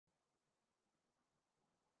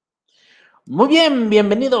Muy bien,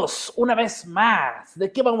 bienvenidos una vez más.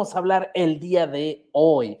 ¿De qué vamos a hablar el día de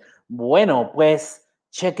hoy? Bueno, pues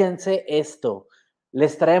chéquense esto.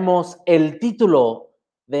 Les traemos el título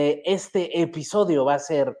de este episodio. Va a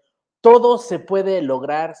ser Todo se puede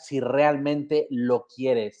lograr si realmente lo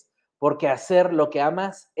quieres, porque hacer lo que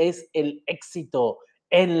amas es el éxito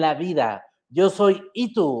en la vida. Yo soy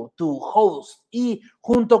Itu, tu host, y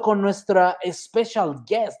junto con nuestra special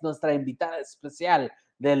guest, nuestra invitada especial,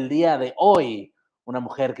 del día de hoy. Una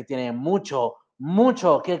mujer que tiene mucho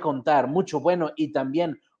que contar, mucho bueno y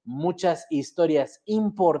también muchas historias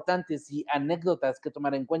importantes y anécdotas que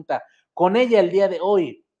tomar en cuenta. Con ella el día de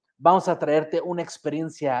hoy vamos a traerte una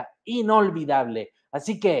experiencia inolvidable.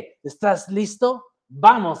 Así que, ¿estás listo?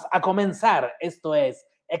 Vamos a comenzar. Esto es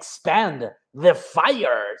Expand the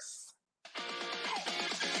Fires.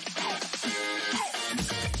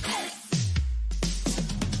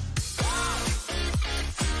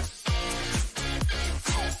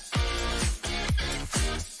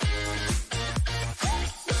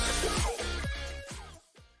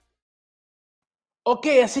 Ok,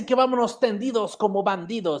 así que vámonos tendidos como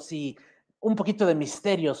bandidos y un poquito de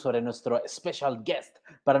misterio sobre nuestro special guest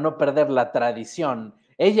para no perder la tradición.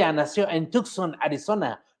 Ella nació en Tucson,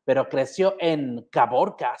 Arizona, pero creció en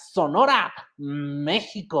Caborca, Sonora,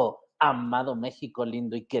 México. Amado México,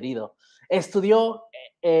 lindo y querido. Estudió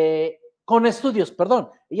con estudios, perdón.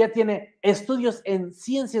 Ella tiene estudios en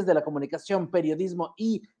ciencias de la comunicación, periodismo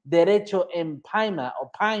y derecho en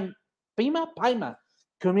Pima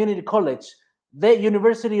Community College de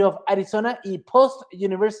University of Arizona y Post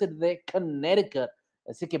University de Connecticut.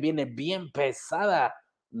 Así que viene bien pesada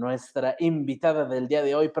nuestra invitada del día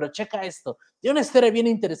de hoy, pero checa esto, tiene una historia bien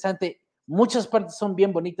interesante, muchas partes son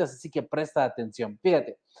bien bonitas, así que presta atención.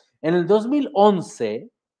 Fíjate, en el 2011,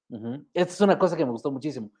 esta es una cosa que me gustó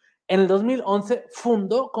muchísimo, en el 2011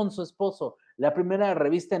 fundó con su esposo la primera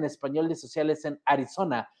revista en español de sociales en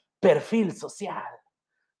Arizona, Perfil Social,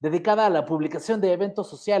 dedicada a la publicación de eventos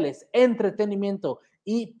sociales, entretenimiento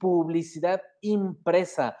y publicidad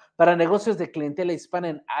impresa para negocios de clientela hispana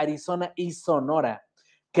en Arizona y Sonora,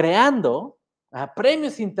 creando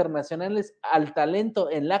premios internacionales al talento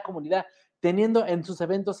en la comunidad, teniendo en sus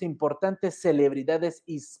eventos importantes celebridades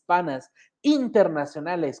hispanas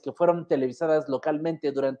internacionales que fueron televisadas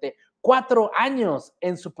localmente durante 4 años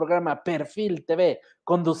en su programa Perfil TV,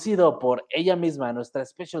 conducido por ella misma, nuestra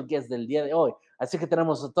special guest del día de hoy. Así que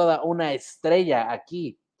tenemos toda una estrella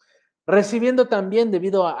aquí, recibiendo también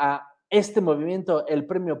debido a este movimiento el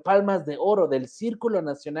premio Palmas de Oro del Círculo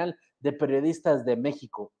Nacional de Periodistas de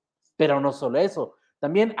México. Pero no solo eso,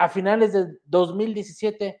 también a finales de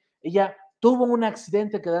 2017 ella tuvo un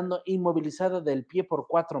accidente quedando inmovilizada del pie por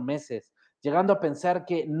 4 meses, llegando a pensar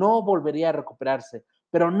que no volvería a recuperarse,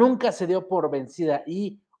 pero nunca se dio por vencida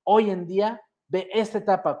y hoy en día ve esta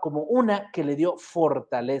etapa como una que le dio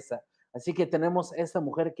fortaleza. Así que tenemos a esta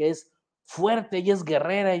mujer que es fuerte, ella es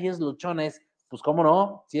guerrera, ella es luchona, pues cómo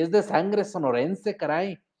no, si es de sangre sonorense,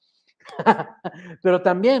 caray. Pero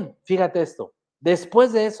también, fíjate esto,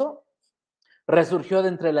 después de eso, resurgió de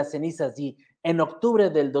entre las cenizas y en octubre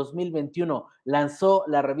del 2021 lanzó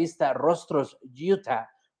la revista Rostros Utah,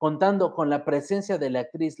 contando con la presencia de la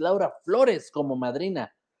actriz Laura Flores como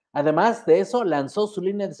madrina. Además de eso, lanzó su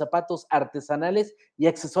línea de zapatos artesanales y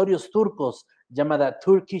accesorios turcos llamada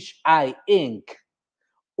Turkish Eye Inc.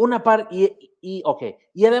 Una par ok,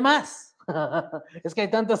 y además, es que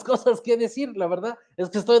hay tantas cosas que decir, la verdad, es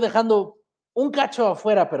que estoy dejando un cacho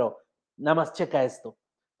afuera, pero nada más checa esto.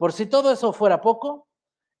 Por si todo eso fuera poco,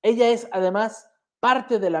 ella es además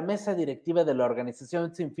parte de la mesa directiva de la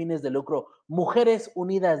organización sin fines de lucro Mujeres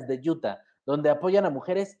Unidas de Utah, donde apoyan a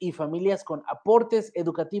mujeres y familias con aportes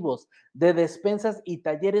educativos de despensas y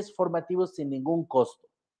talleres formativos sin ningún costo.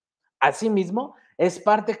 Asimismo, es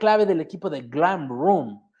parte clave del equipo de Glam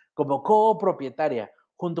Room como copropietaria,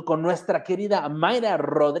 junto con nuestra querida Mayra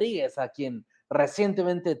Rodríguez, a quien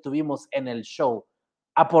recientemente tuvimos en el show,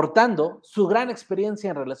 aportando su gran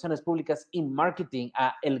experiencia en relaciones públicas y marketing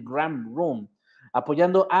a el Glam Room,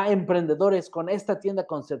 apoyando a emprendedores con esta tienda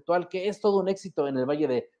conceptual que es todo un éxito en el Valle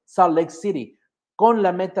de Salt Lake City, con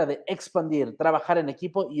la meta de expandir, trabajar en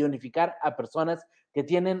equipo y unificar a personas que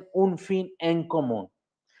tienen un fin en común.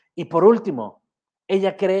 Y por último,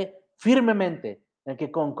 ella cree firmemente en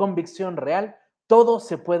que con convicción real todo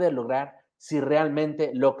se puede lograr si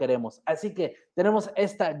realmente lo queremos. Así que tenemos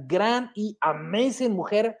esta gran y amazing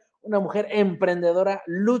mujer, una mujer emprendedora,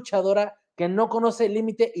 luchadora, que no conoce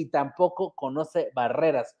límite y tampoco conoce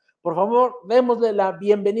barreras. Por favor, démosle la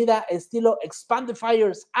bienvenida estilo Expand the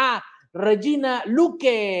Fires a Regina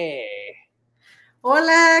Luque.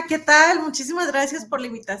 Hola, ¿qué tal? Muchísimas gracias por la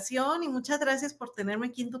invitación y muchas gracias por tenerme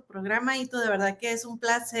aquí en tu programa, y de verdad que es un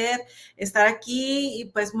placer estar aquí y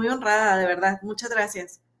pues muy honrada, de verdad. Muchas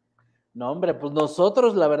gracias. No, hombre, pues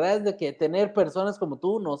nosotros la verdad es de que tener personas como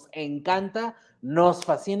tú nos encanta, nos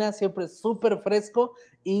fascina, siempre es súper fresco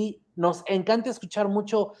y nos encanta escuchar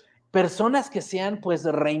mucho personas que se han pues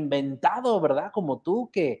reinventado, ¿verdad? Como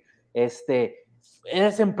tú, que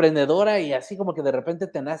eres emprendedora y así como que de repente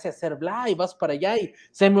te nace hacer bla y vas para allá y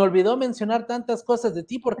se me olvidó mencionar tantas cosas de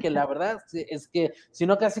ti porque la verdad es que si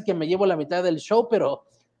no casi que me llevo la mitad del show, pero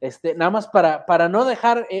nada más para no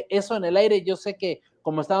dejar eso en el aire, yo sé que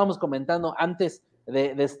como estábamos comentando antes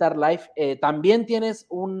de estar live, también tienes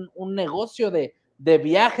un negocio de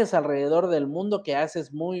viajes alrededor del mundo que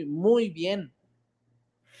haces muy, muy bien.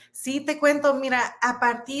 Sí, te cuento, mira, a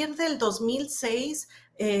partir del 2006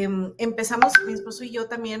 empezamos, mi esposo y yo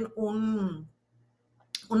también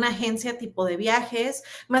una agencia tipo de viajes,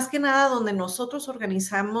 más que nada donde nosotros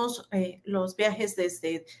organizamos los viajes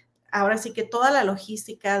desde, ahora sí que toda la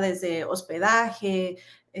logística, desde hospedaje,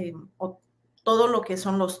 o todo lo que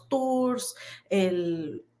son los tours,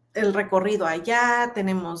 el recorrido allá,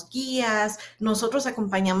 tenemos guías, nosotros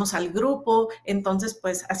acompañamos al grupo, entonces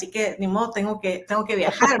pues así que ni modo, tengo que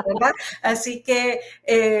viajar, ¿verdad? Así que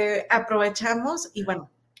aprovechamos y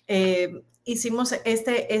bueno, hicimos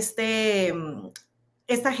esta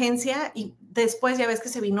agencia, y después ya ves que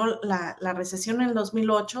se vino la recesión en el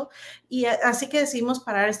 2008, y así que decidimos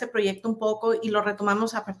parar este proyecto un poco y lo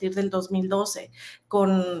retomamos a partir del 2012.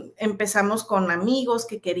 Empezamos con amigos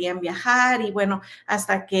que querían viajar y bueno,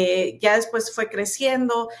 hasta que ya después fue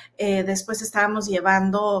creciendo, después estábamos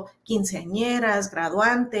llevando quinceañeras,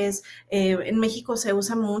 graduantes. En México se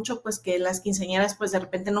usa mucho pues que las quinceañeras pues de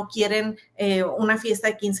repente no quieren una fiesta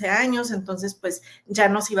de 15 años, entonces pues ya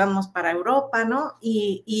nos íbamos para Europa, ¿no?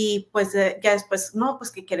 Y pues ya después, no, pues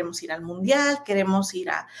que queremos ir al Mundial, queremos ir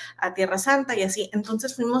a Tierra Santa y así.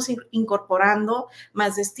 Entonces fuimos incorporando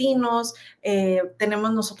más destinos,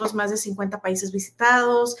 tenemos nosotros más de 50 países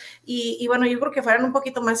visitados y bueno, yo creo que fueran un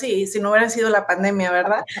poquito más si no hubiera sido la pandemia,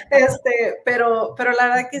 ¿verdad? Pero la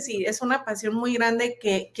verdad que sí, es una pasión muy grande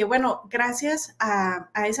que bueno, gracias a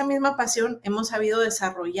esa misma pasión hemos sabido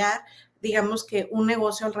desarrollar, digamos que un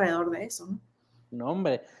negocio alrededor de eso, ¿no? No,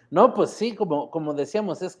 hombre. No, pues sí, como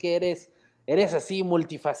decíamos, es que eres así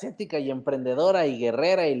multifacética y emprendedora y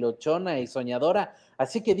guerrera y luchona y soñadora.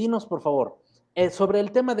 Así que dinos, por favor, sobre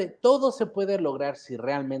el tema de todo se puede lograr si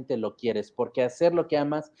realmente lo quieres, porque hacer lo que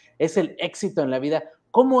amas es el éxito en la vida.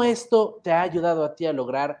 ¿Cómo esto te ha ayudado a ti a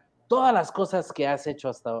lograr todas las cosas que has hecho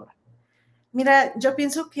hasta ahora? Mira, yo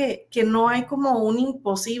pienso que no hay como un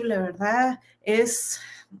imposible, ¿verdad?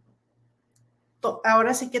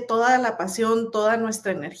 Ahora sí que toda la pasión, toda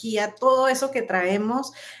nuestra energía, todo eso que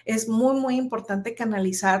traemos es muy, muy importante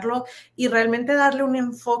canalizarlo y realmente darle un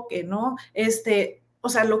enfoque, ¿no? O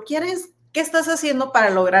sea, ¿lo quieres? ¿Qué estás haciendo para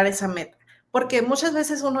lograr esa meta? Porque muchas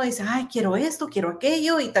veces uno dice, ay, quiero esto, quiero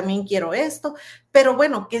aquello y también quiero esto, pero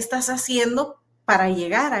bueno, ¿qué estás haciendo para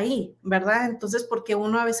llegar ahí, verdad? Entonces, porque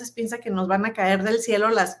uno a veces piensa que nos van a caer del cielo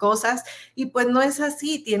las cosas y pues no es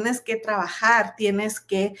así, tienes que trabajar, tienes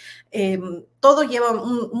que todo lleva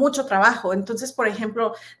mucho trabajo. Entonces, por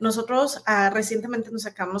ejemplo, nosotros recientemente nos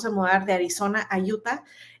acabamos de mudar de Arizona a Utah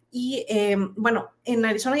y bueno, en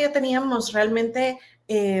Arizona ya teníamos realmente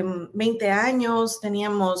 20 años,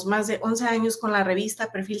 teníamos más de 11 años con la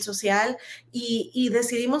revista Perfil Social y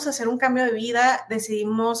decidimos hacer un cambio de vida,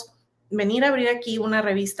 decidimos venir a abrir aquí una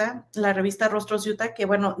revista, la revista Rostros Utah, que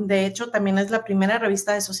bueno, de hecho también es la primera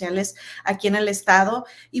revista de sociales aquí en el estado.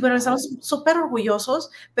 Y bueno, Wow. estamos súper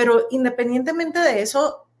orgullosos, pero independientemente de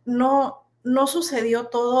eso, no sucedió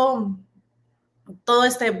todo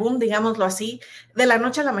este boom, digámoslo así, de la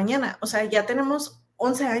noche a la mañana. O sea, ya tenemos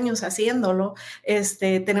 11 años haciéndolo,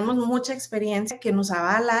 tenemos mucha experiencia que nos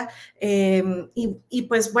avala y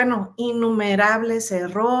pues bueno, innumerables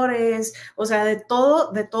errores, o sea, de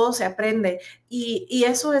todo se aprende y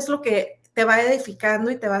eso es lo que te va edificando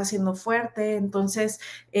y te va haciendo fuerte. Entonces,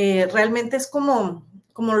 realmente es como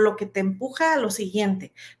lo que te empuja a lo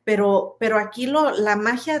siguiente, pero aquí la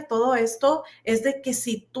magia de todo esto es de que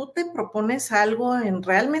si tú te propones algo, en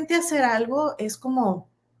realmente hacer algo, es como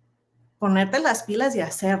ponerte las pilas y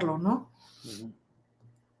hacerlo, ¿no? Ujú.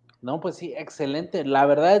 No, pues sí, excelente. La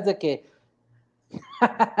verdad es de que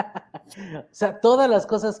o sea, todas las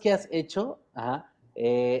cosas que has hecho, ajá,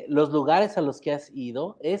 los lugares a los que has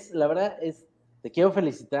ido, la verdad, te quiero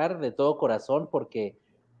felicitar de todo corazón porque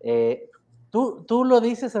eh, tú lo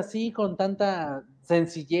dices así con tanta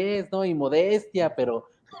sencillez, ¿no? Y modestia, pero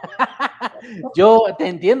Yo te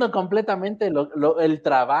entiendo completamente el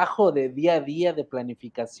trabajo de día a día, de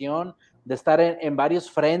planificación, de estar en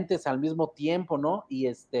varios frentes al mismo tiempo, ¿no?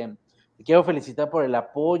 Y te quiero felicitar por el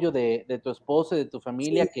apoyo de tu esposo y de tu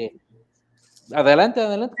familia, Sí. que adelante,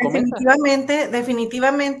 comenta.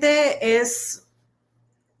 Definitivamente es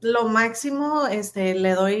lo máximo,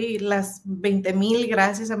 le doy las 20,000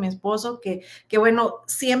 gracias a mi esposo, que bueno,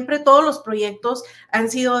 siempre todos los proyectos han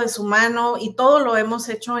sido de su mano y todo lo hemos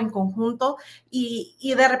hecho en conjunto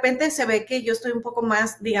y de repente se ve que yo estoy un poco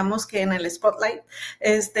más, digamos que en el spotlight,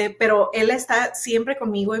 pero él está siempre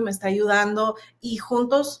conmigo y me está ayudando y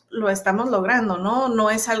juntos lo estamos logrando, ¿no? No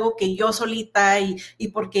es algo que yo solita y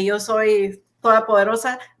porque yo soy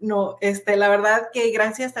todopoderosa, no, la verdad que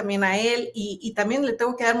gracias también a él y también le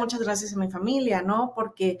tengo que dar muchas gracias a mi familia, ¿no?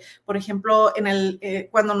 Porque, por ejemplo,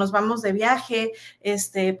 cuando nos vamos de viaje,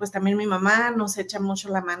 pues también mi mamá nos echa mucho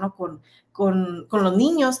la mano con los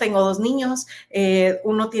niños, tengo 2 niños,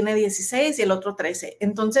 uno tiene 16 y el otro 13.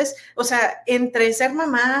 Entonces, o sea, entre ser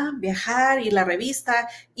mamá, viajar y la revista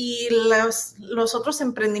y los otros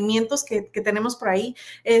emprendimientos que tenemos por ahí,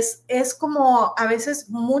 es como a veces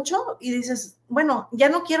mucho y dices, bueno, ya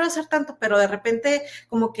no quiero hacer tanto, pero de repente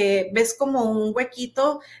como que ves como un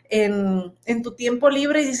huequito en tu tiempo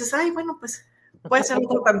libre y dices, ay, bueno, pues puede ser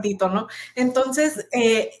otro tantito, ¿no? Entonces,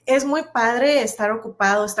 es muy padre estar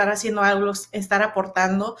ocupado, estar haciendo algo, estar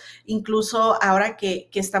aportando, incluso ahora que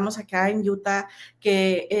estamos acá en Utah,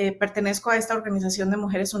 que pertenezco a esta organización de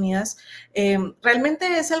Mujeres Unidas,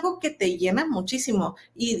 realmente es algo que te llena muchísimo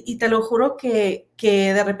y te lo juro que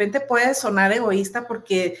de repente puede sonar egoísta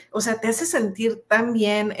porque, o sea, te hace sentir tan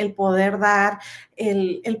bien el poder dar,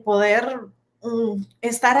 el poder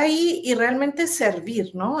estar ahí y realmente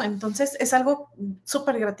servir, ¿no? Entonces es algo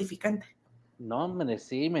súper gratificante. No, hombre,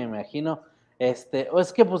 sí, me imagino. O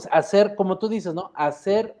es que, pues, hacer, como tú dices, ¿no?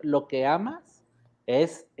 Hacer lo que amas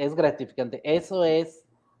es gratificante. Eso es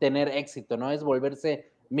tener éxito, ¿no? Es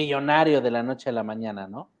volverse millonario de la noche a la mañana,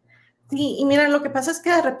 ¿no? Sí, y mira, lo que pasa es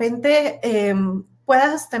que de repente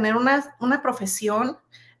puedas tener una profesión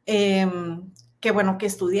que, bueno, que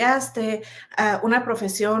estudiaste, una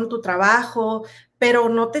profesión, tu trabajo, pero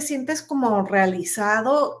no te sientes como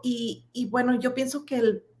realizado y bueno, yo pienso que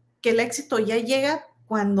el éxito ya llega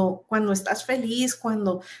cuando estás feliz,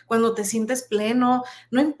 cuando te sientes pleno,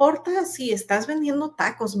 no importa si estás vendiendo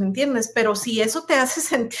tacos, ¿me entiendes? Pero si eso te hace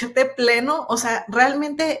sentirte pleno, o sea,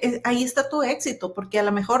 realmente ahí está tu éxito, porque a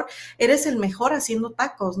lo mejor eres el mejor haciendo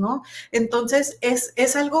tacos, ¿no? Entonces,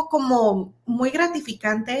 es algo como muy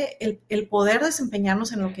gratificante el poder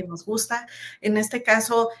desempeñarnos en lo que nos gusta. En este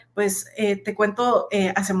caso, pues te cuento,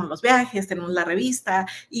 hacemos los viajes, tenemos la revista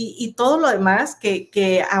y todo lo demás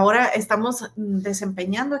que ahora estamos desempeñando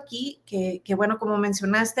aquí, que bueno, como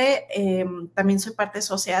mencionaste, también soy parte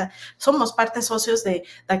social, somos parte socios de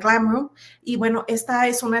The Glam Room y bueno, esta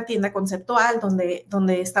es una tienda conceptual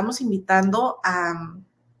donde estamos invitando a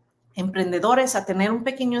emprendedores a tener un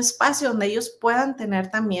pequeño espacio donde ellos puedan tener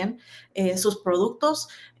también sus productos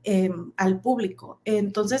al público.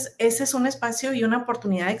 Entonces, ese es un espacio y una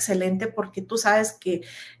oportunidad excelente porque tú sabes que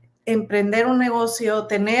emprender un negocio,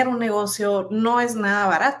 tener un negocio, no es nada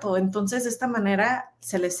barato. Entonces, de esta manera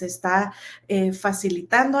se les está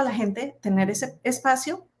facilitando a la gente tener ese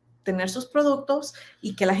espacio, tener sus productos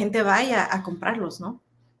y que la gente vaya a comprarlos, ¿no?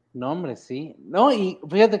 No, hombre, sí. No, y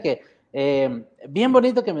fíjate que bien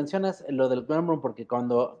bonito que mencionas lo del Glam Room, porque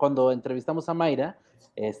cuando entrevistamos a Mayra,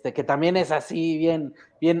 que también es así,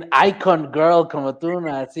 bien icon girl como tú,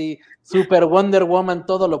 ¿no? Así, super Wonder Woman,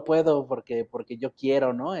 todo lo puedo porque yo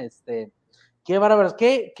quiero, ¿no? Qué bárbaros,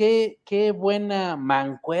 qué buena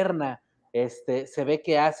mancuerna, se ve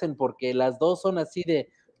que hacen, porque las dos son así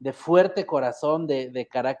de fuerte corazón, de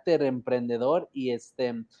carácter emprendedor, y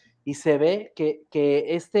se ve que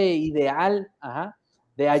este ideal, ajá,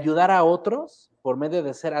 de ayudar a otros por medio de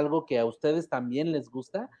hacer algo que a ustedes también les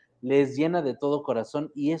gusta, les llena de todo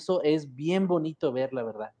corazón y eso es bien bonito ver, la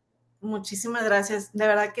verdad. Muchísimas gracias, de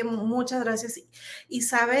verdad que muchas gracias. Y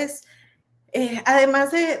sabes,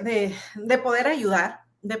 además de poder ayudar,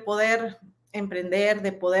 de poder emprender,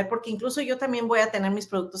 de poder, porque incluso yo también voy a tener mis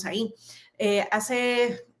productos ahí.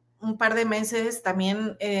 Hace un par de meses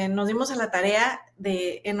también nos dimos a la tarea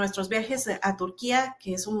en nuestros viajes a Turquía,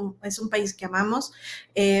 que es un país que amamos,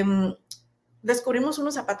 descubrimos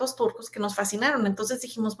unos zapatos turcos que nos fascinaron. Entonces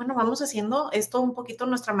dijimos, bueno, vamos haciendo esto un poquito a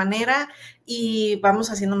nuestra manera y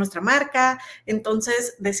vamos haciendo nuestra marca.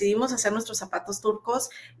 Entonces decidimos hacer nuestros zapatos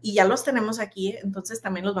turcos y ya los tenemos aquí. Entonces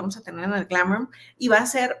también los vamos a tener en el Glamour y va a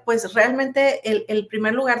ser pues realmente el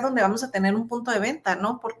primer lugar donde vamos a tener un punto de venta,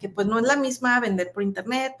 ¿no? Porque pues no es la misma vender por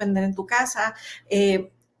internet, vender en tu casa.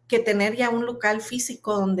 que tener ya un local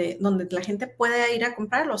físico donde la gente pueda ir a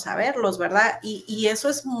comprarlos, a verlos, ¿verdad? Y eso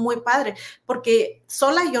es muy padre, porque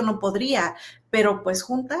sola yo no podría, pero pues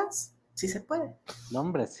juntas sí se puede. No,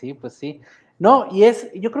 hombre, sí, pues sí. No,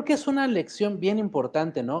 yo creo que es una lección bien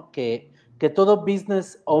importante, ¿no? Que todo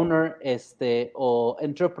business owner, o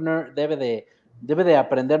entrepreneur debe de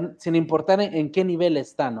aprender, sin importar en qué nivel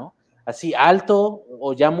está, ¿no? Así alto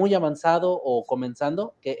o ya muy avanzado o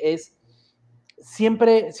comenzando, que es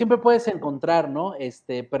siempre puedes encontrar, ¿no?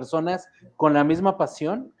 Personas con la misma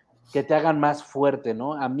pasión que te hagan más fuerte,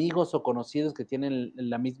 ¿no? Amigos o conocidos que tienen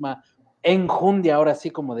la misma enjundia, ahora sí,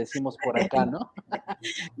 como decimos por acá, ¿no?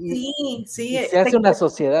 Y, Sí, sí, y se hace una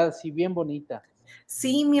sociedad así bien bonita.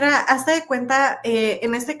 sí, mira, hazte de cuenta,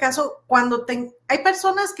 en este caso, hay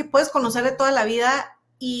personas que puedes conocer de toda la vida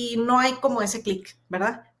y no hay como ese clic,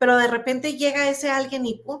 ¿verdad? Pero de repente llega ese alguien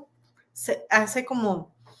y ¡pum! Se hace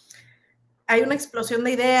como hay una explosión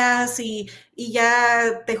de ideas y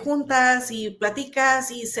ya te juntas y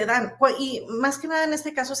platicas y se dan. Y más que nada en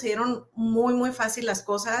este caso se dieron muy, muy fácil las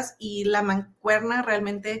cosas y la mancuerna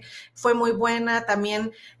realmente fue muy buena.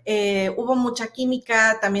 También hubo mucha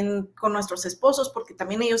química también con nuestros esposos porque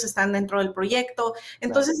también ellos están dentro del proyecto.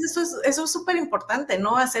 Entonces eso es súper importante,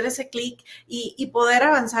 ¿no? Hacer ese clic y poder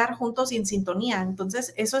avanzar juntos y en sintonía.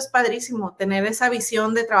 Entonces eso es padrísimo. Tener esa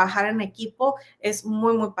visión de trabajar en equipo es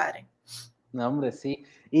muy, muy padre. No, hombre, sí.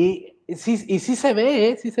 Y sí se ve,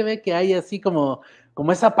 ¿eh? Sí se ve que hay así como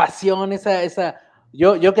esa pasión,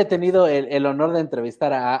 yo que he tenido el honor de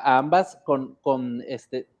entrevistar a ambas con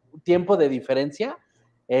tiempo de diferencia,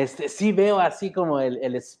 sí veo así como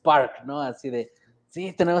el spark, ¿no? Así de,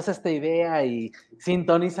 sí, tenemos esta idea y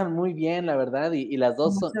sintonizan muy bien, la verdad, y las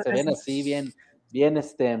dos Muchas se ven gracias. así bien,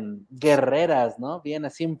 guerreras, ¿no? Bien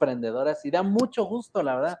así emprendedoras, y da mucho gusto,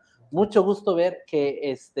 la verdad, mucho gusto ver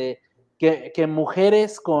que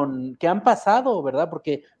mujeres que han pasado, ¿verdad?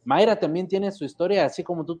 Porque Mayra también tiene su historia, así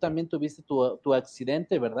como tú también tuviste tu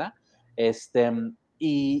accidente, ¿verdad? Este,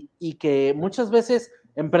 y que muchas veces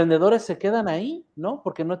emprendedores se quedan ahí, ¿no?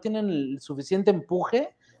 Porque no tienen el suficiente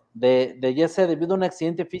empuje de ya sea debido a un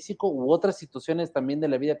accidente físico u otras situaciones también de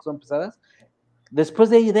la vida que son pesadas.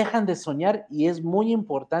 Después de ahí dejan de soñar y es muy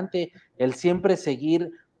importante el siempre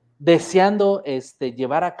seguir deseando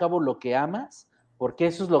llevar a cabo lo que amas, porque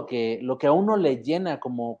eso es lo que a uno le llena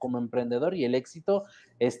como emprendedor y el éxito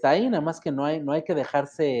está ahí, nada más que no hay que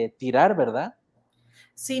dejarse tirar, ¿verdad?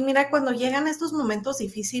 Sí, mira, cuando llegan estos momentos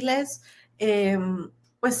difíciles,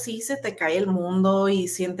 pues sí, se te cae el mundo y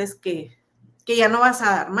sientes que ya no vas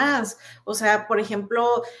a dar más. O sea, por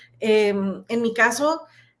ejemplo, en mi caso,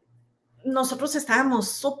 nosotros estábamos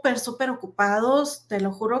súper, súper ocupados. Te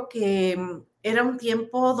lo juro que era un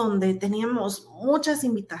tiempo donde teníamos muchas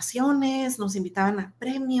invitaciones, nos invitaban a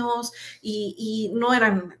premios y no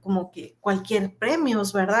eran como que cualquier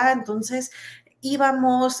premios, ¿verdad? Entonces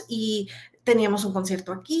íbamos y teníamos un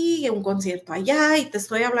concierto aquí, un concierto allá, y te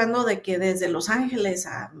estoy hablando de que desde Los Ángeles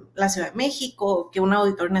a la Ciudad de México, que un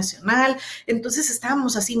auditorio nacional, entonces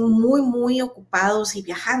estábamos así muy, muy ocupados y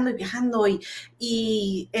viajando,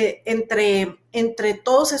 entre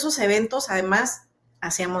todos esos eventos, además,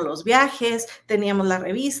 hacíamos los viajes, teníamos la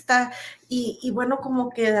revista, y bueno, como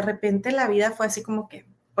que de repente la vida fue así como que,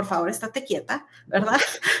 por favor, estate quieta, ¿verdad?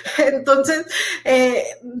 Entonces,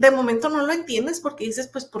 de momento no lo entiendes porque dices,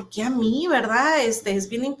 pues, ¿por qué a mí, verdad? Es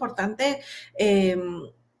bien importante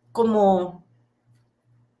como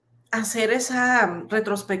hacer esa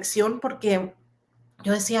retrospección porque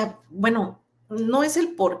yo decía, bueno, no es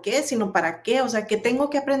el por qué, sino para qué, o sea, ¿qué tengo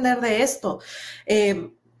que aprender de esto?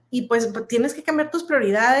 Y pues tienes que cambiar tus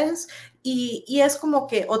prioridades y es como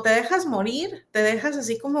que o te dejas morir, te dejas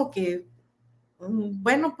así como que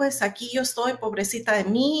bueno, pues aquí yo estoy, pobrecita de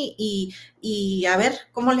mí, y a ver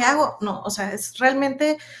cómo le hago. No, o sea, es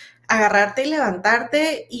realmente agarrarte y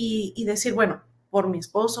levantarte y decir, bueno, por mi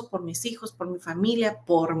esposo, por mis hijos, por mi familia,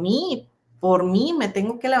 por mí me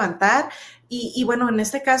tengo que levantar. Y bueno, en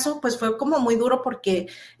este caso, pues fue como muy duro porque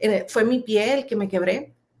fue mi pie el que me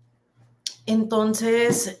quebré.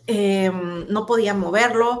 Entonces, no podía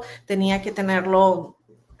moverlo, tenía que tenerlo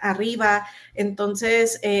arriba,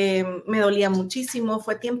 entonces me dolía muchísimo,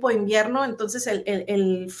 fue tiempo de invierno, entonces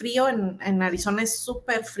el frío en Arizona es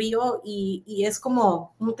súper frío y es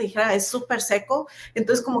como te dijera, es súper seco,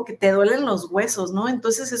 entonces como que te duelen los huesos, ¿no?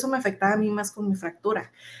 Entonces eso me afectaba a mí más con mi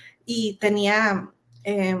fractura y tenía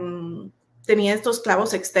estos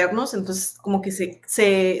clavos externos, entonces como que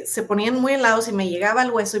se ponían muy helados y me llegaba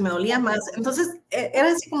al hueso y me dolía más. Entonces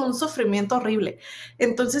era así como un sufrimiento horrible.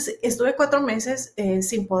 Entonces estuve 4 meses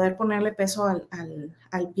sin poder ponerle peso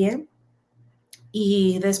al pie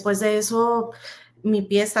y después de eso mi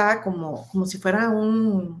pie estaba como si fuera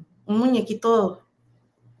un muñequito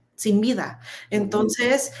sin vida.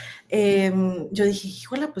 Entonces, yo dije,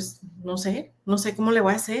 híjole, pues no sé cómo le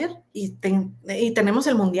voy a hacer. Y tenemos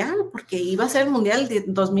el mundial, porque iba a ser el mundial de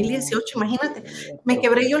 2018, imagínate. Me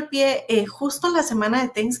quebré yo el pie justo en la semana de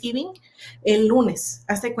Thanksgiving, el lunes.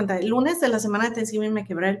 Hazte de cuenta, el lunes de la semana de Thanksgiving me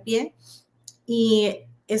quebré el pie y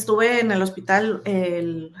estuve en el hospital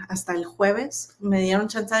hasta el jueves. Me dieron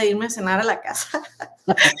chance de irme a cenar a la casa.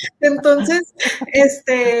 Entonces,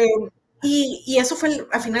 y eso fue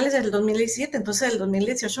a finales del 2017. Entonces, el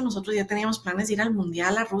 2018 nosotros ya teníamos planes de ir al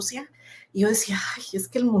Mundial a Rusia. Y yo decía, ay, es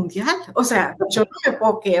que el Mundial, o sea, yo no me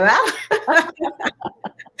puedo quedar.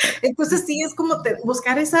 Entonces, sí, es como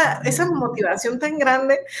buscar esa motivación tan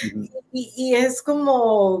grande y es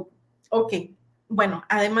como, ok, bueno,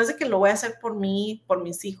 además de que lo voy a hacer por mí, por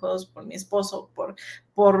mis hijos, por mi esposo,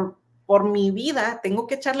 por mi vida, tengo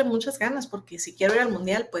que echarle muchas ganas porque si quiero ir al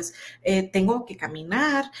mundial, pues tengo que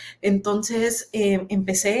caminar. Entonces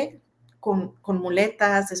empecé con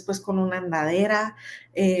muletas, después con una andadera,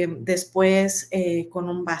 después con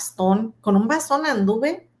un bastón. Con un bastón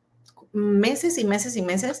anduve meses y meses y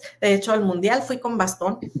meses. De hecho, al mundial fui con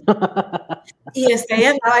bastón. Y ahí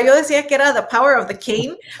andaba, yo decía que era the power of the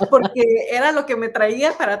cane, porque era lo que me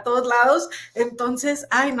traía para todos lados. Entonces,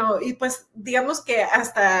 ay no, y pues digamos que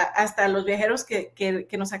hasta los viajeros que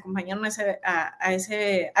nos acompañaron a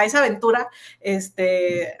esa aventura,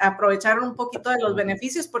 aprovecharon un poquito de los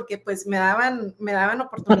beneficios, porque pues me daban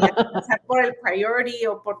oportunidad de pasar por el priority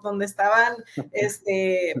o por donde estaban,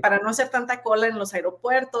 para no hacer tanta cola en los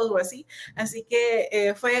aeropuertos o así. Así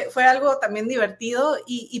que fue algo también divertido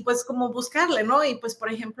y pues como buscarle, ¿no? Y pues,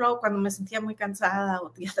 por ejemplo, cuando me sentía muy cansada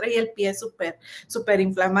o ya traía el pie súper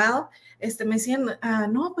inflamado, me decían,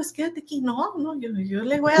 no, pues quédate aquí. No, yo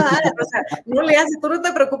le voy a dar, o sea, no le haces, tú no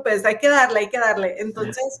te preocupes, hay que darle.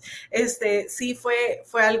 Entonces, sí fue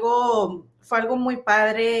algo muy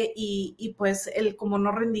padre y pues el como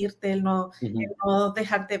no rendirte, el no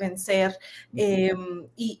dejarte vencer,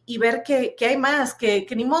 y ver que hay más, que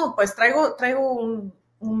ni modo, pues traigo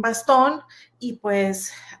un bastón y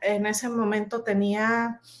pues en ese momento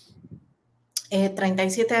tenía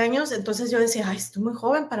 37 años, entonces yo decía, ay, estoy muy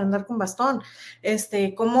joven para andar con bastón,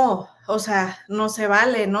 ¿cómo? O sea, no se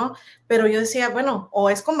vale, ¿no? Pero yo decía, bueno,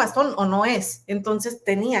 o es con bastón o no es, entonces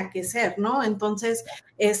tenía que ser, ¿no? Entonces,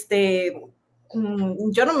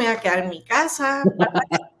 yo no me iba a quedar en mi casa, ¿verdad?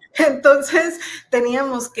 Entonces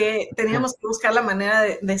teníamos que buscar la manera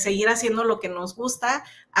de seguir haciendo lo que nos gusta,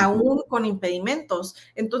 aún con impedimentos.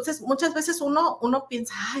 Entonces muchas veces uno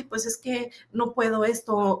piensa, ay, pues es que no puedo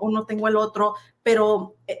esto o no tengo el otro,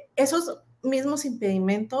 pero esos mismos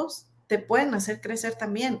impedimentos te pueden hacer crecer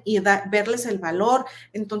también y verles el valor.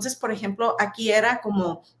 Entonces, por ejemplo, aquí era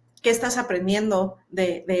como, ¿qué estás aprendiendo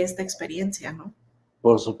de esta experiencia, no?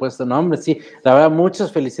 Por supuesto, no, hombre, sí. La verdad,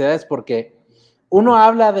 muchas felicidades porque uno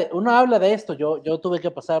habla de esto. Yo tuve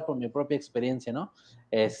que pasar por mi propia experiencia, ¿no?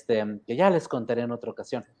 Que ya les contaré en otra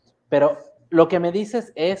ocasión. Pero lo que me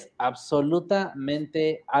dices es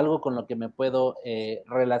absolutamente algo con lo que me puedo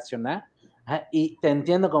relacionar. Y te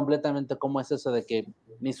entiendo completamente cómo es eso de que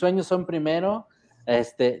mis sueños son primero,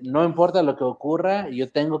 no importa lo que ocurra,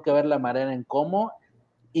 yo tengo que ver la manera en cómo.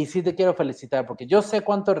 Y sí te quiero felicitar porque yo sé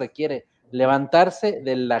cuánto requiere levantarse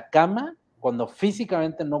de la cama cuando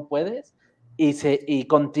físicamente no puedes y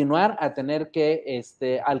continuar a tener que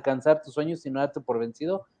alcanzar tus sueños y no darte por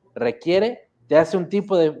vencido, te hace un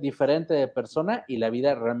tipo diferente de persona y la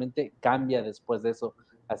vida realmente cambia después de eso.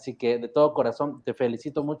 Así que de todo corazón te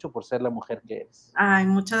felicito mucho por ser la mujer que eres. Ay,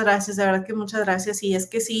 muchas gracias, de verdad que muchas gracias. Y es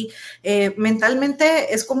que sí,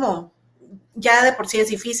 mentalmente es como, ya de por sí es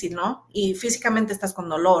difícil, ¿no? Y físicamente estás con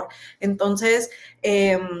dolor. Entonces,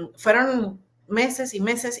 fueron meses y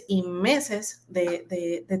meses y meses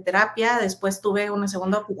de terapia. Después tuve una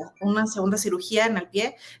segunda cirugía en el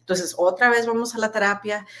pie. Entonces, otra vez vamos a la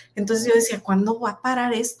terapia. Entonces yo decía, ¿cuándo va a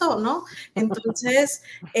parar esto, no? Entonces,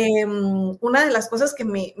 una de las cosas que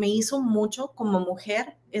me hizo mucho como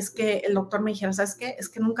mujer es que el doctor me dijera, ¿sabes qué? Es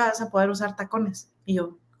que nunca vas a poder usar tacones. Y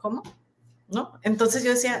yo, ¿cómo? ¿No? Entonces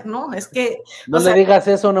yo decía, no, es que, no le digas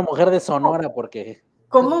eso a una mujer de Sonora porque...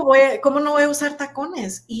 ¿cómo no voy a usar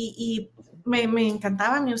tacones? Y me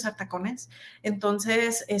encantaba a mí usar tacones.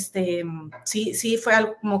 Entonces, sí fue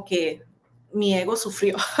algo como que mi ego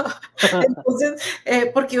sufrió. Entonces,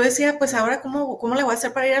 porque yo decía, pues ahora, ¿cómo le voy a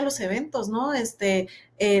hacer para ir a los eventos, no?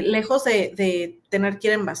 Lejos de tener que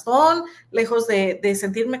ir en bastón, lejos de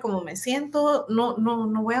sentirme como me siento,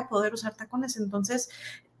 no voy a poder usar tacones. Entonces,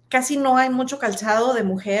 casi no hay mucho calzado de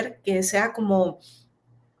mujer que sea como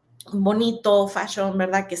bonito, fashion,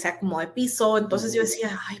 ¿verdad? Que sea como de piso. Entonces yo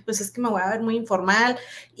decía, ay, pues es que me voy a ver muy informal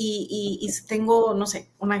y si tengo, no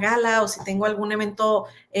sé, una gala o si tengo algún evento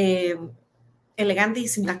elegante y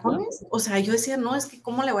sin Sí, claro. tacones. O sea, yo decía, no, es que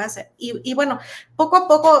 ¿cómo le voy a hacer? Y bueno, poco a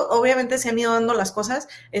poco, obviamente se han ido dando las cosas.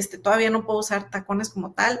 Todavía no puedo usar tacones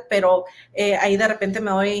como tal, pero ahí de repente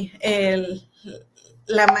me doy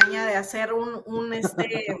la maña de hacer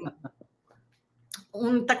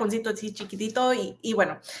un taconcito así chiquitito y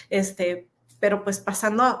bueno, pero pues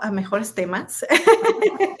pasando a mejores temas,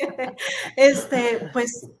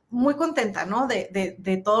 pues muy contenta, ¿no?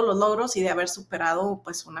 De todos los logros y de haber superado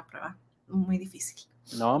pues una prueba muy difícil.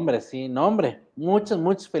 No, hombre, sí, no, hombre, muchas,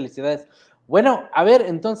 muchas felicidades. Bueno, a ver,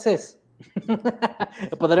 entonces,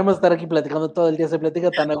 podremos estar aquí platicando todo el día, se platica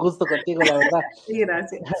tan a gusto contigo, la verdad. Sí,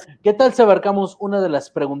 gracias. ¿Qué tal si abarcamos una de las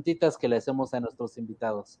preguntitas que le hacemos a nuestros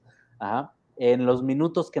invitados? Ajá, en los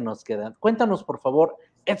minutos que nos quedan. Cuéntanos, por favor,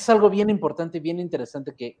 esto es algo bien importante y bien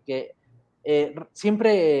interesante que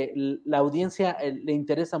siempre la audiencia le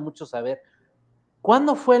interesa mucho saber.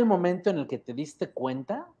 ¿Cuándo fue el momento en el que te diste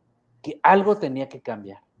cuenta que algo tenía que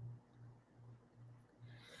cambiar?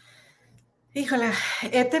 Híjole,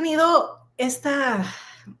 he tenido esta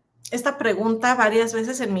pregunta varias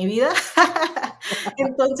veces en mi vida.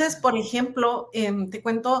 Entonces, por ejemplo, te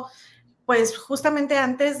cuento, pues justamente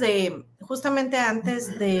antes de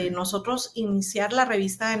nosotros iniciar la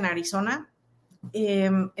revista en Arizona,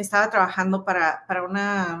 estaba trabajando para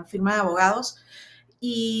una firma de abogados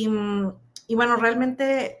y, y bueno,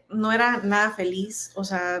 realmente no era nada feliz, o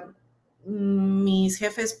sea, mis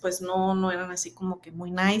jefes pues no eran así como que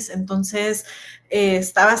muy nice, entonces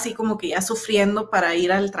estaba así como que ya sufriendo para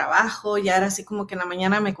ir al trabajo, ya era así como que en la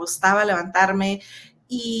mañana me costaba levantarme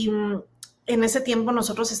y en ese tiempo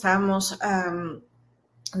nosotros estábamos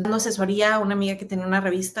dando asesoría a una amiga que tenía una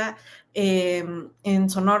revista en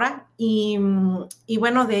Sonora y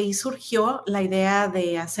bueno, de ahí surgió la idea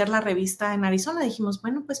de hacer la revista en Arizona. Dijimos,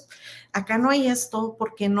 bueno, pues acá no hay esto,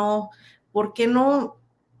 por qué no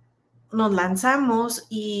nos lanzamos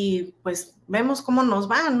y pues vemos cómo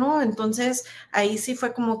nos va, ¿no? Entonces ahí sí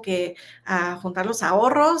fue como que a juntar los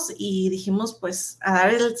ahorros y dijimos pues a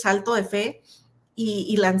dar el salto de fe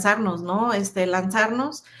y lanzarnos, ¿no?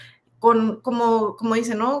 Lanzarnos como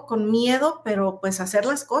dice, ¿no? Con miedo, pero pues hacer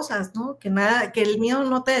las cosas, ¿no? Que nada, que el miedo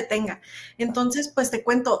no te detenga. Entonces, pues te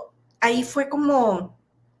cuento, ahí fue como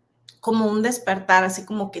un despertar, así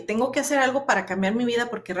como que tengo que hacer algo para cambiar mi vida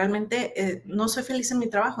porque realmente no soy feliz en mi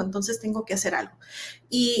trabajo, entonces tengo que hacer algo.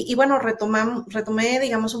 Y bueno, retomé,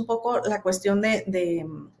 digamos, un poco la cuestión de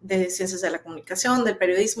ciencias de la comunicación, del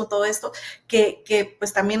periodismo, todo esto, que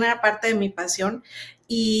pues también era parte de mi pasión.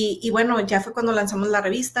 Y bueno, ya fue cuando lanzamos la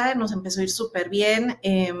revista, nos empezó a ir súper bien.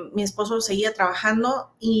 Mi esposo seguía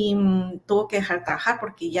trabajando y tuvo que dejar de trabajar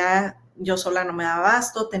porque ya yo sola no me daba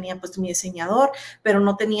abasto, tenía pues mi diseñador, pero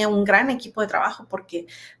no tenía un gran equipo de trabajo porque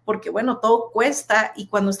bueno, todo cuesta y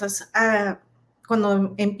cuando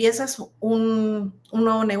empiezas un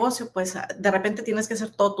nuevo negocio, pues de repente tienes que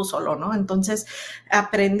hacer todo tú solo, ¿no? Entonces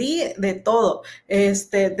aprendí de todo,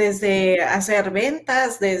 desde hacer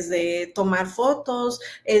ventas, desde tomar fotos,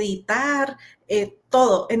 editar,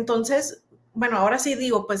 todo. Entonces, bueno, ahora sí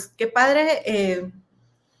digo, pues qué padre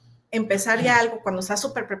empezar ya algo cuando estás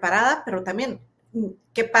súper preparada, pero también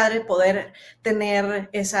qué padre poder tener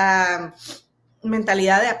esa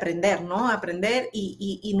mentalidad de aprender, ¿no? Aprender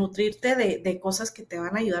y nutrirte de cosas que te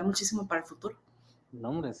van a ayudar muchísimo para el futuro. No,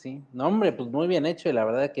 hombre, sí. No, hombre, pues muy bien hecho y la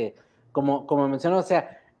verdad que, como menciono, o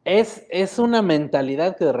sea, es una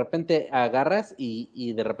mentalidad que de repente agarras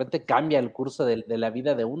y de repente cambia el curso de la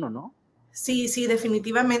vida de uno, ¿no? Sí, sí,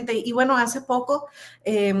 definitivamente. Y bueno, hace poco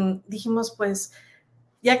dijimos, pues,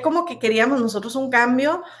 ya como que queríamos nosotros un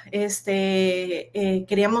cambio,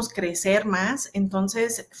 queríamos crecer más,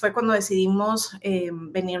 entonces fue cuando decidimos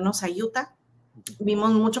venirnos a Utah.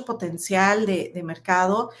 Vimos mucho potencial de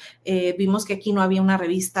mercado, vimos que aquí no había una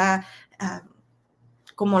revista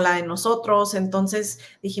como la de nosotros, entonces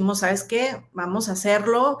dijimos, ¿sabes qué? Vamos a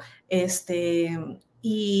hacerlo,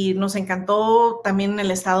 y nos encantó también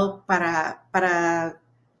el estado para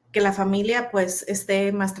que la familia pues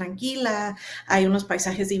esté más tranquila, hay unos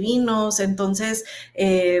paisajes divinos, entonces,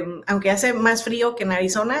 aunque hace más frío que en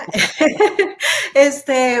Arizona,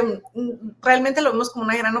 realmente lo vemos como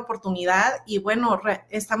una gran oportunidad y bueno,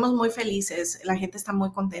 estamos muy felices, la gente está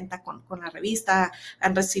muy contenta con la revista,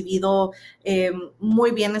 han recibido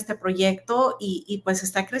muy bien este proyecto y pues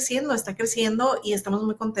está creciendo y estamos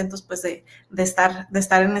muy contentos pues de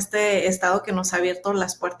estar en este estado que nos ha abierto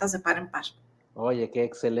las puertas de par en par. Oye, qué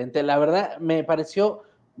excelente. La verdad, me pareció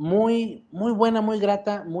muy, muy buena, muy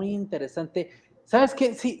grata, muy interesante. ¿Sabes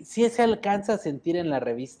qué? Sí, sí se alcanza a sentir en la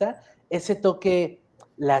revista ese toque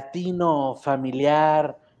latino,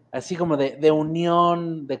 familiar, así como de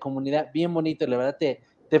unión, de comunidad, bien bonito. La verdad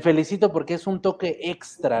te felicito porque es un toque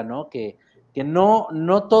extra, ¿no? Que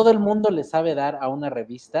no todo el mundo le sabe dar a una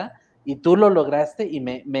revista y tú lo lograste y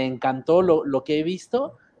me encantó lo que he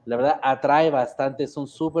visto. La verdad, atrae bastante, es un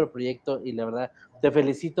súper proyecto y la verdad, te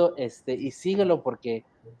felicito y síguelo porque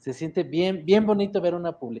se siente bien, bien bonito ver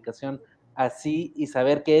una publicación así y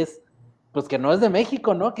saber que es, pues que no es de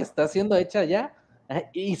México, ¿no? Que está siendo hecha allá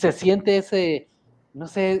y se siente ese no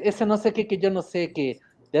sé qué que yo no sé que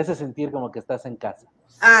te hace sentir como que estás en casa.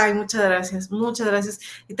 Ay, muchas gracias, muchas gracias.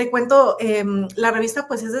 Y te cuento, la revista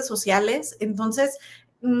pues es de sociales, entonces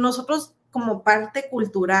nosotros como parte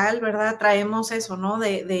cultural, ¿verdad? Traemos eso, ¿no?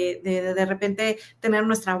 De repente tener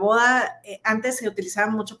nuestra boda, antes se utilizaba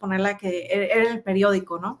mucho ponerla que era en el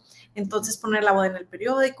periódico, ¿no? Entonces poner la boda en el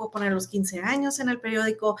periódico, poner los 15 años en el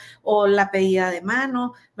periódico o la pedida de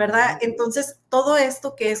mano, ¿verdad? Entonces todo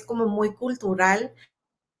esto que es como muy cultural,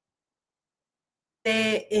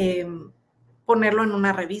 eh, ponerlo en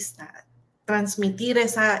una revista, transmitir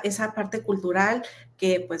esa parte cultural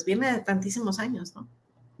que pues viene de tantísimos años, ¿no?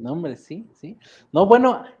 No, hombre, sí, sí. No,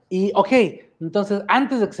 bueno, y ok, entonces,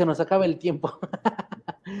 antes de que se nos acabe el tiempo,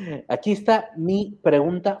 aquí está mi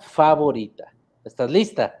pregunta favorita. ¿Estás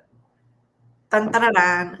lista? Tan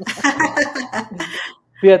tararán.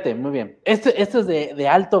 Fíjate, muy bien. Esto es de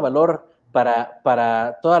alto valor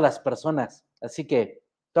para todas las personas, así que,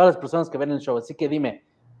 todas las personas que ven el show, así que dime,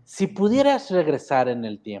 si pudieras regresar en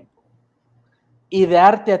el tiempo y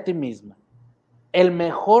darte a ti misma el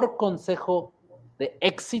mejor consejo de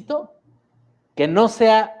éxito que no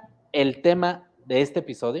sea el tema de este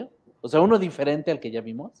episodio, o sea, uno diferente al que ya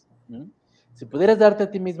vimos, ¿m? Si pudieras darte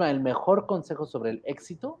a ti misma el mejor consejo sobre el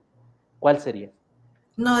éxito, ¿cuál sería?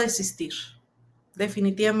 No desistir,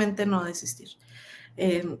 definitivamente no desistir.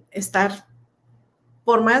 Estar,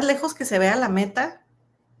 por más lejos que se vea la meta,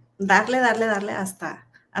 darle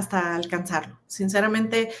hasta alcanzarlo.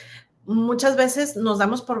 Sinceramente, muchas veces nos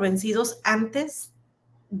damos por vencidos antes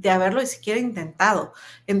de haberlo ni siquiera intentado.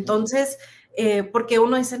 Entonces, porque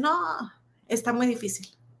uno dice, no, está muy difícil,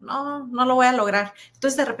 no, no lo voy a lograr.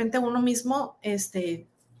 Entonces, de repente uno mismo se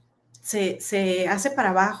hace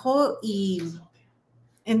para abajo y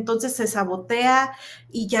entonces se sabotea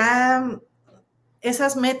y ya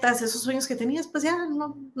esas metas, esos sueños que tenías, pues ya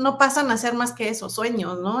no pasan a ser más que esos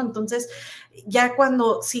sueños, ¿no? Entonces, ya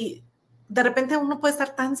cuando, si de repente uno puede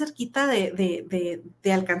estar tan cerquita de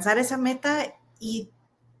alcanzar esa meta y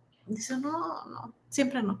dice, no,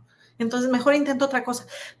 siempre no. Entonces, mejor intento otra cosa.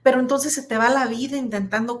 Pero entonces se te va la vida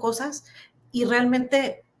intentando cosas y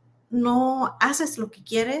realmente no haces lo que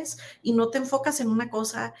quieres y no te enfocas en una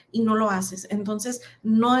cosa y no lo haces. Entonces,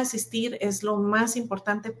 no desistir es lo más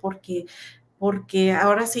importante porque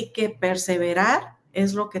ahora sí que perseverar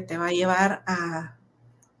es lo que te va a llevar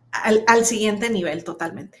al siguiente nivel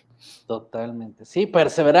totalmente. Totalmente. Sí,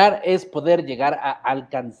 perseverar es poder llegar a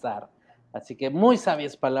alcanzar. Así que muy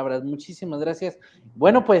sabias palabras, muchísimas gracias.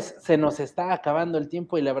 Bueno, pues se nos está acabando el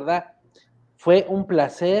tiempo y la verdad fue un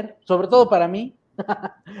placer, sobre todo para mí,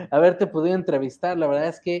 haberte podido entrevistar. La verdad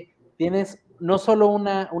es que tienes no solo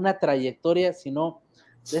una trayectoria, sino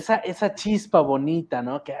esa chispa bonita,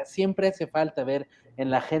 ¿no? Que siempre hace falta ver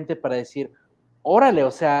en la gente para decir, órale,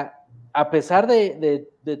 o sea, a pesar de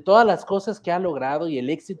todas las cosas que ha logrado y el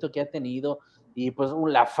éxito que ha tenido y pues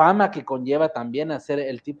la fama que conlleva también hacer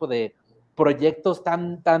el tipo de proyectos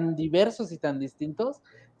tan diversos y tan distintos,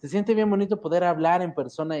 se siente bien bonito poder hablar en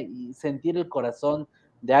persona y sentir el corazón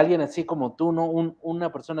de alguien así como tú, ¿no?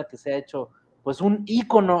 Una persona que se ha hecho pues un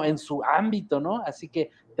ícono en su ámbito, ¿no? Así que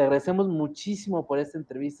te agradecemos muchísimo por esta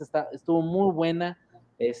entrevista, estuvo muy buena,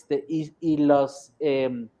 y los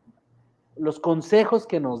consejos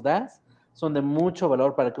que nos das son de mucho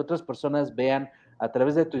valor para que otras personas vean a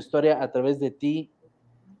través de tu historia, a través de ti,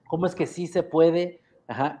 cómo es que sí se puede,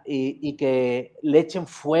 ajá, y que le echen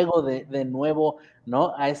fuego de nuevo,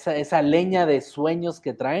 ¿no? A esa leña de sueños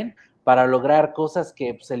que traen para lograr cosas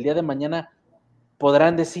que pues, el día de mañana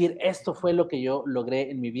podrán decir, esto fue lo que yo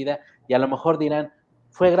logré en mi vida, y a lo mejor dirán,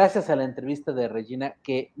 fue gracias a la entrevista de Regina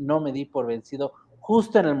que no me di por vencido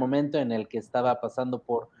justo en el momento en el que estaba pasando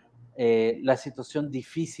por la situación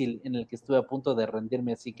difícil en el que estuve a punto de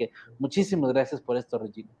rendirme. Así que muchísimas gracias por esto,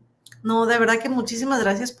 Regina. No, de verdad que muchísimas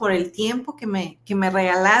gracias por el tiempo que me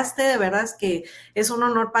regalaste. De verdad es que es un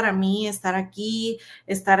honor para mí estar aquí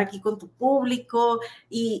con tu público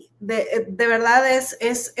y de verdad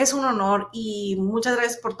es un honor y muchas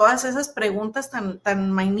gracias por todas esas preguntas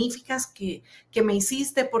tan magníficas que me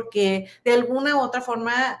hiciste porque de alguna u otra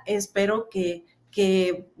forma espero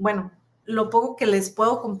bueno, lo poco que les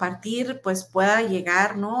puedo compartir, pues pueda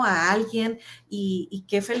llegar, ¿no? A alguien y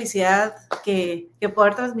qué felicidad que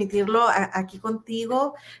poder transmitirlo aquí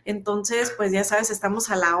contigo. Entonces, pues ya sabes,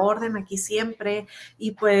 estamos a la orden aquí siempre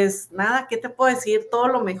y pues nada, ¿qué te puedo decir? Todo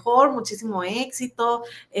lo mejor, muchísimo éxito.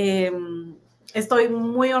 Estoy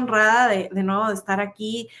muy honrada de nuevo de estar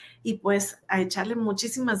aquí y pues a echarle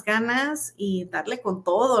muchísimas ganas y darle con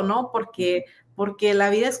todo, ¿no? Porque la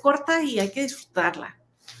vida es corta y hay que disfrutarla.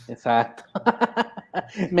 Exacto.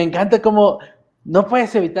 Me encanta cómo no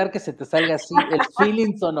puedes evitar que se te salga así el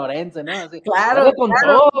feeling sonorense, ¿no? Así, Claro, dale con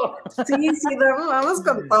claro. todo. Sí, vamos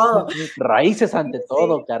con todo. Raíces ante Sí,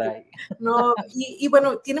 todo, caray. no, y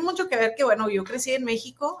bueno, tiene mucho que ver que, bueno, yo crecí en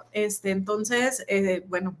México, entonces,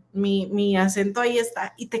 bueno, mi acento ahí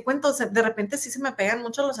está. Y te cuento, de repente sí se me pegan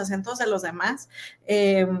mucho los acentos de los demás,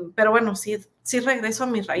 pero bueno, sí regreso a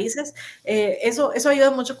mis raíces. Eso ayuda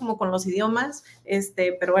mucho como con los idiomas,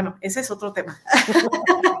 pero bueno, ese es otro tema.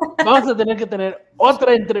 Vamos a tener que tener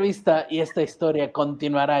otra entrevista y esta historia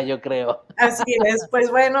continuará, yo creo. Así es,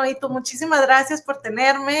 pues bueno, y tú muchísimas gracias por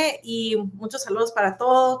tenerme y muchos saludos para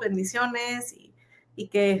todos, bendiciones y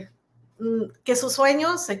que sus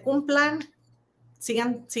sueños se cumplan,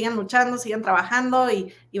 sigan luchando, sigan trabajando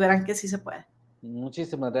y verán que sí se puede.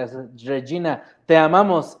 Muchísimas gracias, Regina, te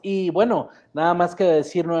amamos y bueno, nada más que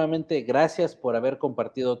decir nuevamente gracias por haber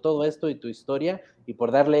compartido todo esto y tu historia y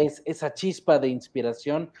por darles esa chispa de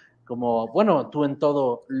inspiración, como bueno, tú en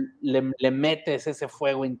todo le metes ese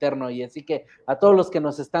fuego interno y así que a todos los que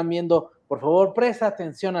nos están viendo, por favor, presta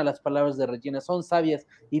atención a las palabras de Regina, son sabias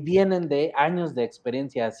y vienen de años de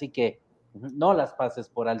experiencia, así que no las pases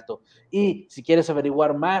por alto. Y si quieres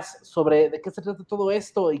averiguar más sobre de qué se trata todo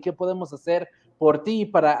esto y qué podemos hacer por ti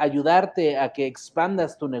para ayudarte a que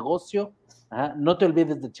expandas tu negocio, no te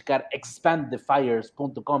olvides de checar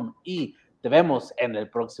expandthefires.com y te vemos en el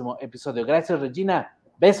próximo episodio. Gracias, Regina.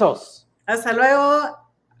 Besos. Hasta luego.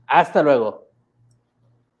 Hasta luego.